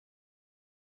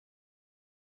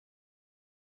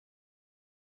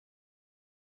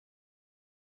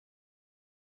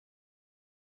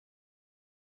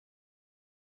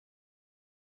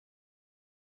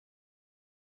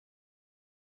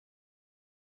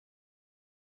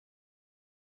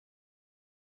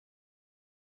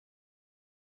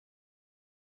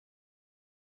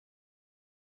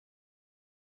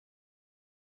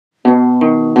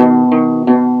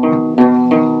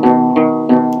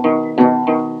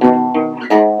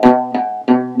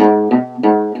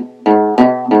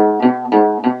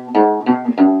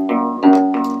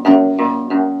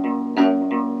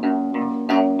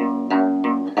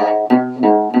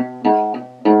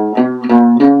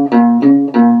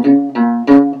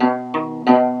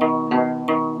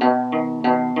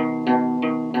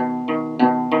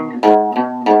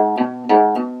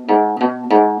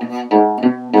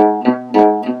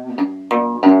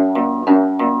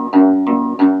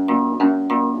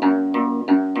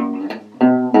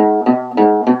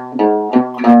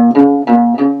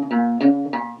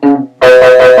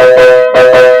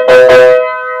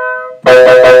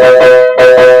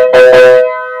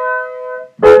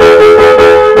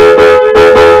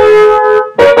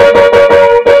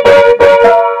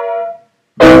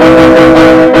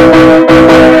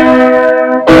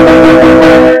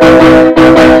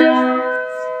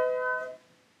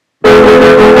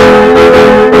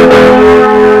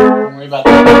about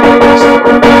that.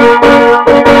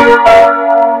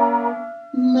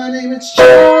 My name is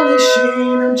Charlie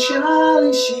Sheen, I'm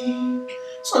Charlie Sheen.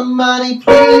 Somebody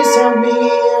please help me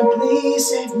and please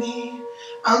save me.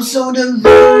 I'm so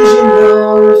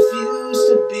delusional, refuse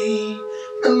to be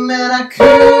the man I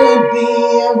could be.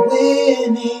 I'm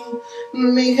winning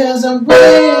because I'm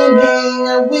winning,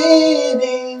 I'm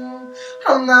winning.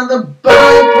 I'm not the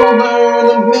bipolar,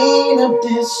 the main of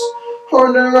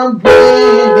disorder. I'm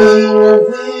winning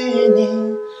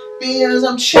because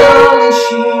I'm Charlie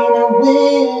Sheen, I'm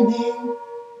winning.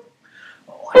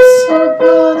 Once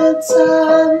upon a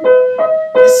time,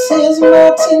 this is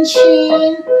Martin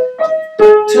Sheen.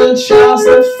 To Charles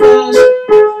the First,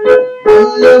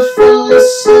 wonderful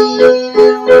scene.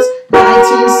 It was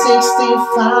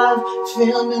 1965,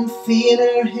 film and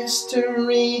theater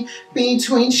history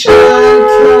between Sean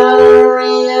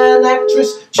Connery and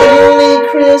actress Julie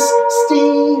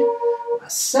Christie.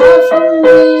 Aside from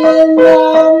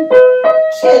Vietnam,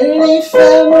 Kennedy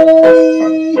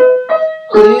family,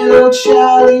 little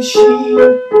Charlie Sheen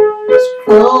was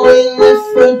growing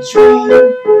with a dream.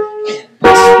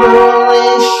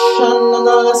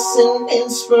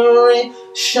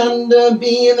 Inspiration to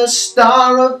be the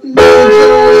star of Major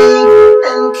League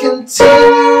and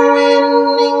continue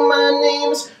winning. My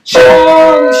name is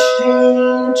Charlie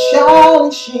Sheen,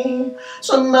 Charlie Sheen.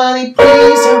 Somebody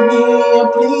please help me,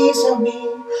 please help me.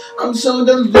 I'm so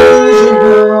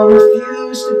delusional,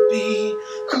 refuse to be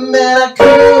the man I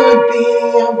could be.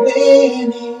 I'm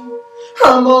winning,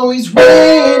 I'm always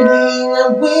winning,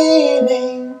 I'm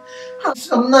winning.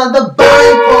 I'm not the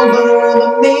bipolar, the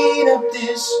made up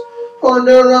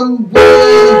disorder. I'm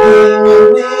winning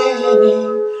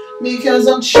because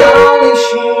I'm Charlie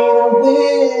Sheen, I'm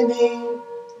winning.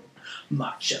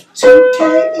 March of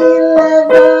 2K11,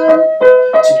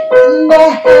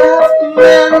 2.5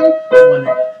 Men, one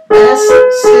of the best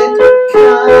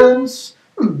sitcoms,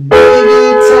 maybe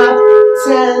top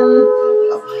 10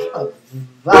 of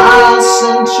our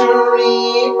century.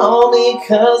 All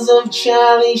because of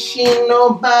Charlie Sheen.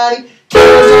 Nobody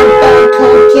cares about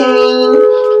cocaine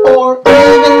or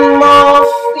even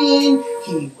morphine.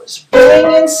 He was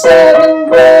bringing 7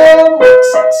 grams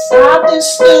outside the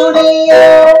studio.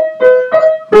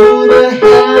 Who the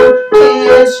hell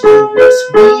cares who was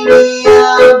media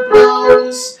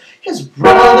blows? His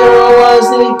brother was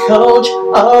the coach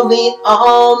of the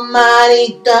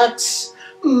almighty Ducks.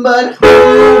 But who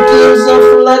gives a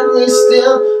fuck? We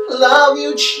still love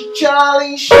you,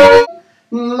 Charlie Sheen.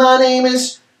 My name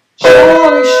is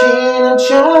Charlie Sheen, I'm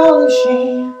Charlie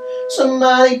Sheen.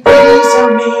 Somebody please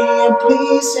help me and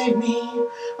please save me.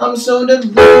 I'm so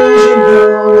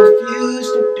delusional, refuse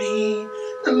to be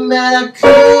the man I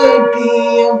could be.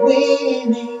 I'm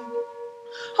winning.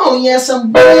 Oh yes,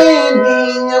 I'm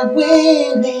winning, I'm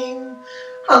winning.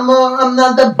 I'm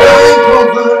not the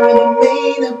bipolar, the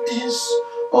main of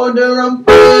disorder. I'm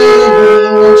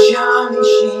winning, I'm Charlie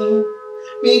Sheen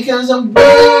because I'm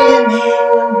winning,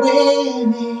 I'm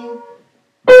winning.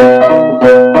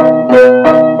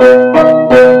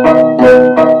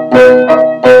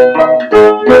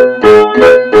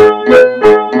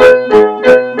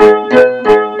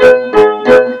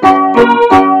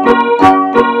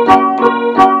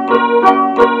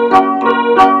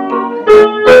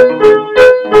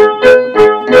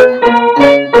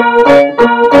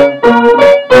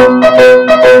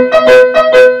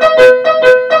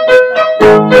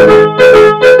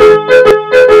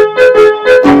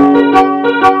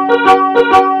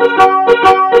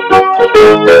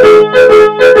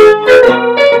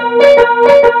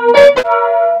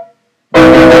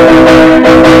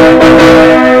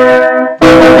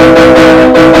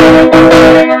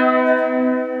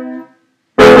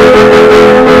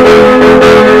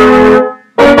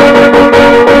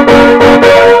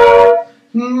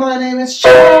 My name is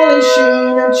Charlie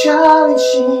Sheen, I'm Charlie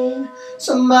Sheen.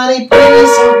 Somebody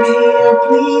please help me or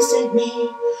please save me.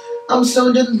 I'm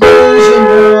so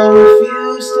delusional,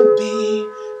 refuse to be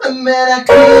the man I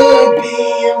could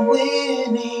be. I'm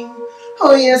winning,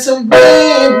 oh yes I'm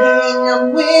winning,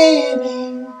 I'm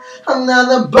winning. I'm not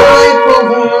the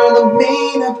bipolar, the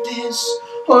main of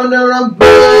disorder. I'm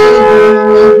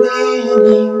winning, I'm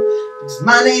winning. 'Cause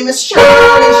my name is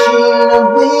Charlie Sheen.